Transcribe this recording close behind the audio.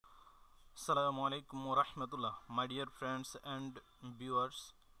Assalamu alaikum wa rahmatullah. My dear friends and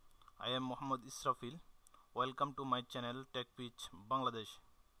viewers, I am Muhammad Israfil. Welcome to my channel Tech Pitch Bangladesh.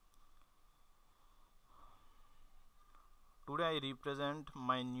 Today I represent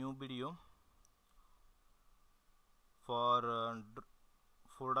my new video for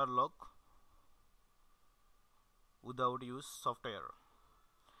folder lock without use software.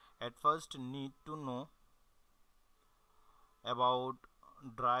 At first need to know about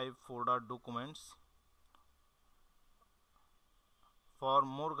drive folder documents. For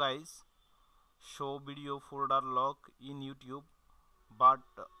more guys, show video folder lock in YouTube, but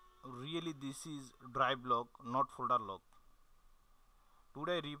really this is drive lock, not folder lock.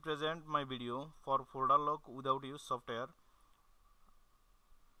 Today I represent my video for folder lock without use software.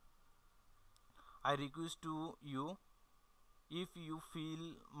 I request to you, if you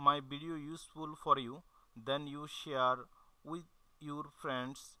feel my video useful for you, then you share with your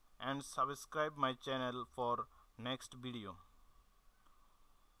friends and subscribe my channel for next video.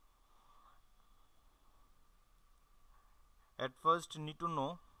 At first need to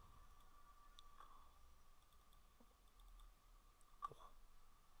know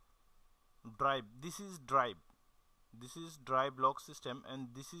drive. This is drive lock system, and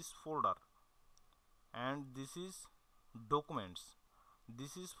this is folder, and this is documents.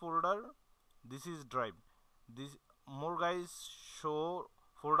 This is folder, this is drive. This more guys show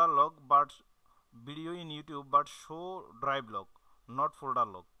folder lock but video in YouTube, but show drive lock, not folder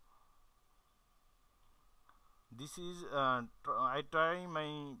lock. This is I try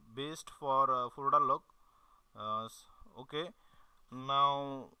my best for folder lock. Okay,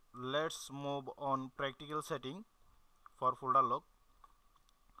 now let's move on practical setting for folder lock.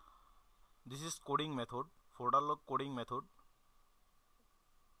 This is coding method, folder lock coding method.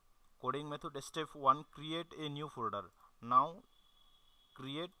 Coding method step 1, create a new folder. Now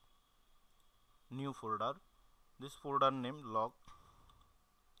create new folder. This folder name lock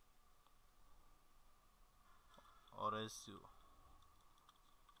or SU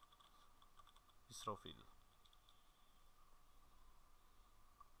Israfil.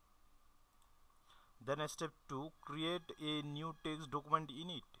 Then step 2, create a new text document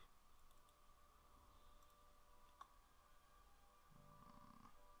in it.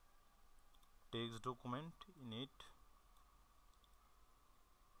 Text document in it.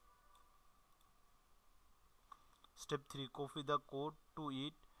 Step 3, copy the code to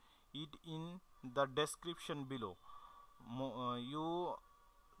it in the description below. You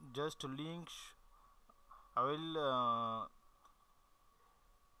just link I will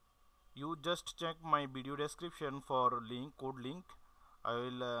you just check my video description for link, code link. I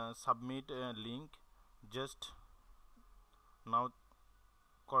will submit a link. Just now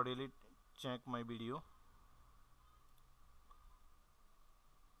cordially check my video.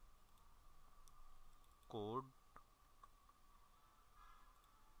 Code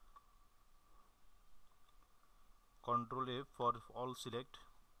Control F for all select,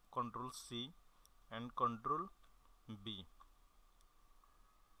 Control C and Control B.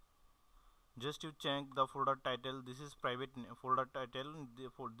 Just you check the folder title. This is private folder title.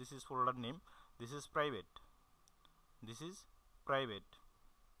 This is folder name. This is private. This is private.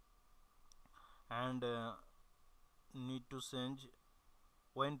 And need to change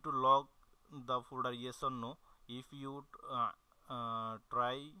when to lock the folder, yes or no. If you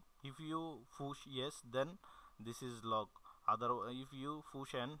if you push yes, then this is lock. Otherwise, if you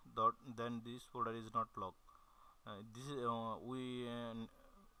push and then this folder is not locked. This is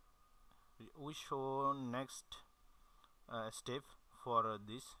we show next step for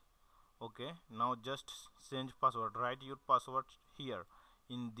this. Okay, now just change password. Write your password here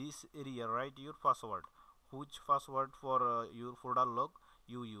in this area. Write your password. Which password for your folder lock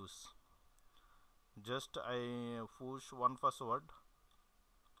you use? Just I push one password.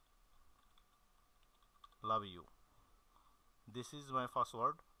 Love you. This is my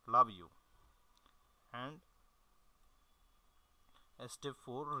password. Love you. And step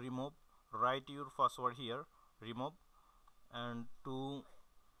 4, remove. Write your password here. Remove. And to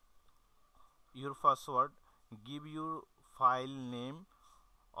your password, give your file name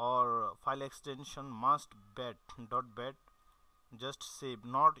or file extension must bat .bat. Just save,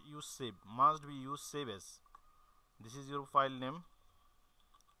 not use save. Must be use save as. This is your file name.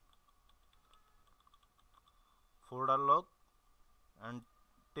 Folder lock and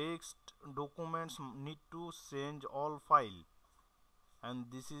text documents need to change all file, and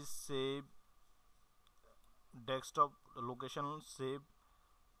this is save desktop location, save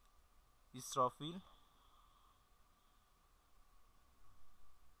Israfil.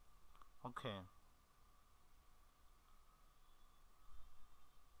 Okay,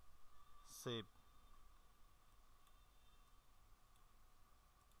 save.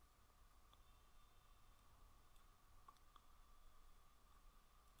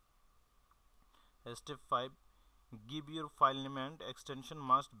 Step 5, give your file name and extension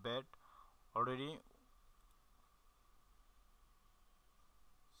must bet already.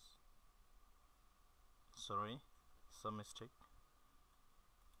 Sorry, some mistake.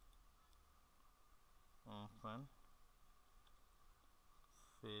 Open,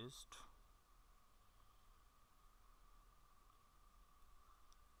 paste,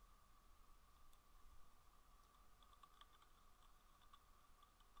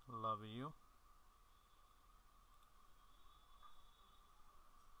 love you,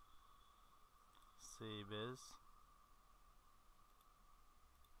 save as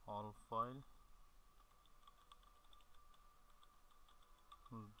all file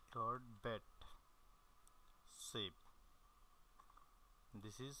dot bet, save.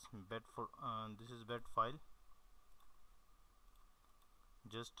 This is bet for this is bet file.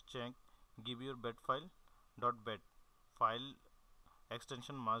 Just check, give your bet file dot bet, file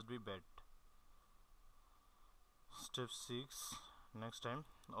extension must be bet. Step 6, next time.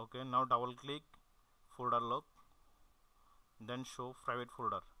 Okay, now double click folder lock, then show private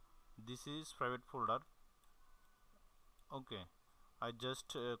folder. This is private folder. Okay, I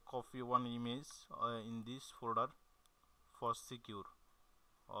just copy one image in this folder for secure,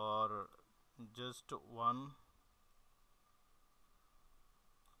 or just one.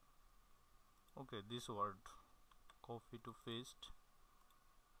 Okay, this word copy to paste.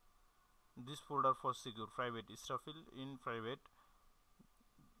 This folder for secure, private, Israfil in private.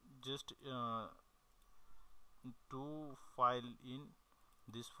 Just two file in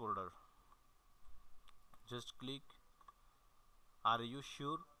this folder. Just click. Are you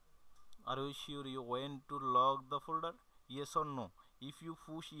sure? Are you sure you want to log the folder? Yes or no? If you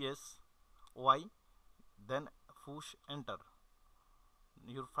push yes, why? Then push enter.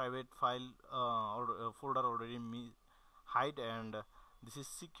 Your private file or folder already hide, and this is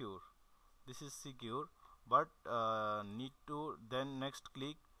secure. This is secure, but need to then next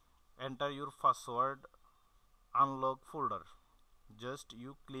click enter your password, unlock folder. Just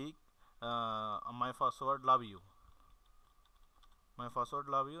you click my password love you, my password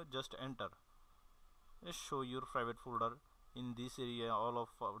love you, just enter. Just show your private folder in this area, all of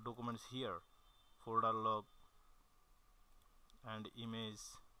documents here, folder log and image.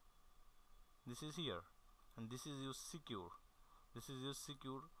 This is here, and this is your secure. This is your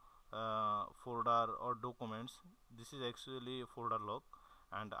secure folder or documents. This is actually a folder lock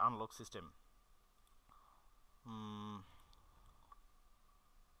and unlock system.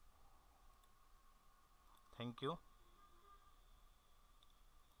 Thank you.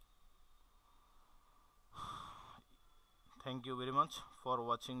 Thank you very much for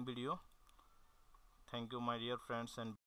watching video. Thank you, my dear friends and